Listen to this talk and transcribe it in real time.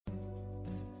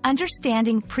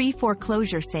Understanding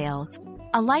pre-foreclosure sales,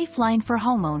 a lifeline for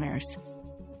homeowners.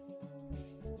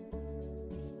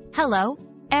 Hello,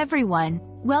 everyone.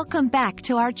 Welcome back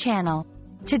to our channel.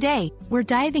 Today, we're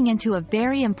diving into a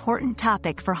very important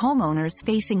topic for homeowners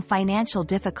facing financial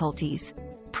difficulties: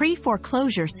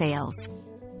 pre-foreclosure sales.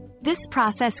 This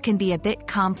process can be a bit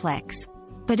complex,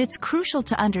 but it's crucial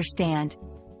to understand,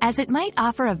 as it might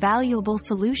offer a valuable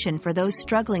solution for those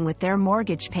struggling with their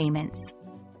mortgage payments.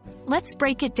 Let's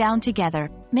break it down together,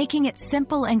 making it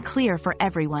simple and clear for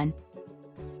everyone.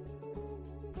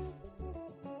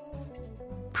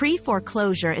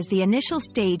 Pre-foreclosure is the initial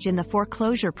stage in the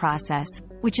foreclosure process,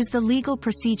 which is the legal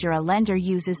procedure a lender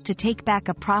uses to take back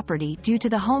a property due to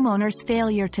the homeowner's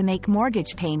failure to make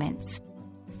mortgage payments.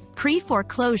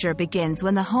 Pre-foreclosure begins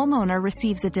when the homeowner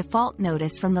receives a default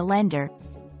notice from the lender,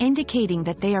 indicating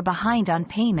that they are behind on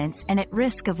payments and at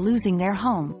risk of losing their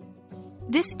home.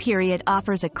 This period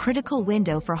offers a critical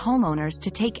window for homeowners to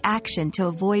take action to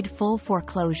avoid full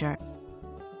foreclosure.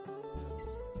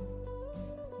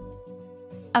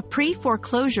 A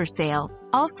pre-foreclosure sale,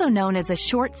 also known as a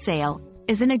short sale,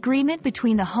 is an agreement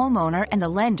between the homeowner and the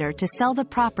lender to sell the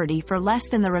property for less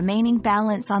than the remaining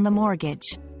balance on the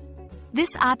mortgage.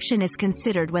 This option is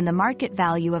considered when the market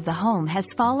value of the home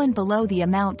has fallen below the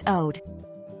amount owed.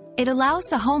 It allows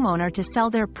the homeowner to sell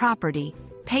their property,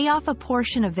 pay off a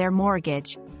portion of their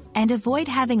mortgage, and avoid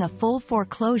having a full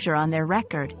foreclosure on their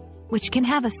record, which can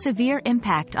have a severe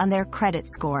impact on their credit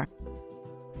score.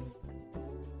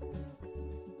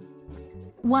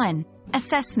 1.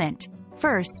 Assessment.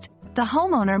 First, the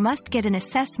homeowner must get an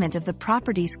assessment of the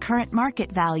property's current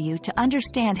market value to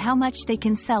understand how much they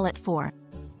can sell it for.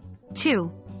 2.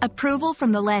 Approval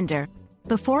from the lender.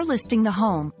 Before listing the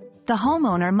home, the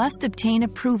homeowner must obtain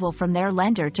approval from their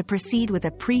lender to proceed with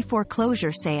a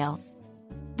pre-foreclosure sale.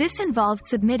 This involves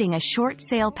submitting a short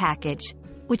sale package,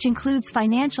 which includes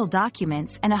financial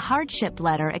documents and a hardship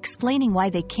letter explaining why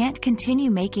they can't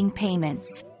continue making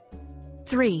payments.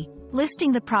 3.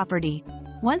 Listing the property.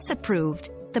 Once approved,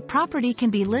 the property can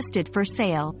be listed for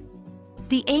sale.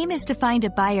 The aim is to find a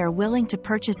buyer willing to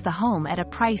purchase the home at a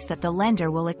price that the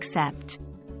lender will accept.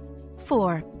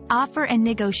 4. Offer and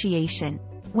negotiation.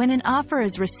 When an offer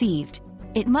is received,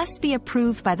 it must be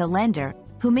approved by the lender,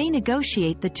 who may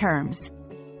negotiate the terms.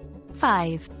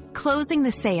 5. Closing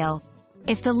the sale.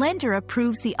 If the lender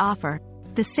approves the offer,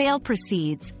 the sale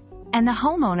proceeds, and the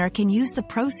homeowner can use the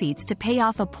proceeds to pay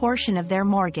off a portion of their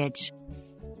mortgage.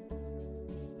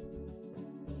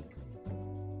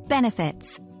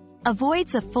 Benefits.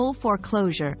 Avoids a full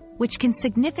foreclosure, which can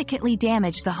significantly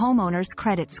damage the homeowner's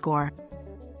credit score.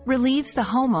 Relieves the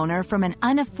homeowner from an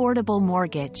unaffordable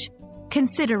mortgage.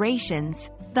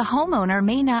 Considerations. The homeowner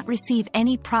may not receive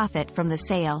any profit from the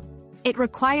sale. It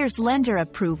requires lender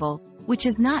approval, which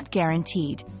is not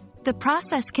guaranteed. The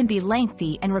process can be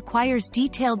lengthy and requires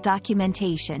detailed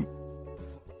documentation.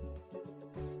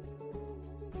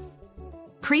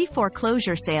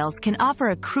 Pre-foreclosure sales can offer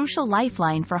a crucial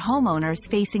lifeline for homeowners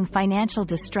facing financial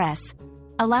distress,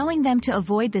 allowing them to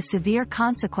avoid the severe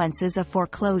consequences of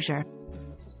foreclosure.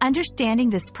 Understanding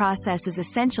this process is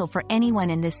essential for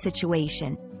anyone in this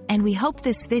situation, and we hope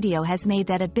this video has made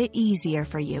that a bit easier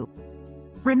for you.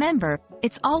 Remember,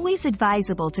 it's always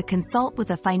advisable to consult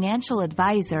with a financial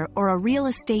advisor or a real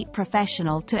estate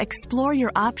professional to explore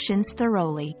your options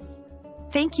thoroughly.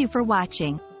 Thank you for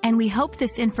watching, and we hope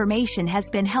this information has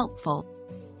been helpful.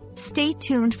 Stay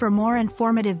tuned for more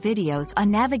informative videos on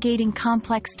navigating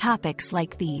complex topics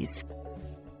like these.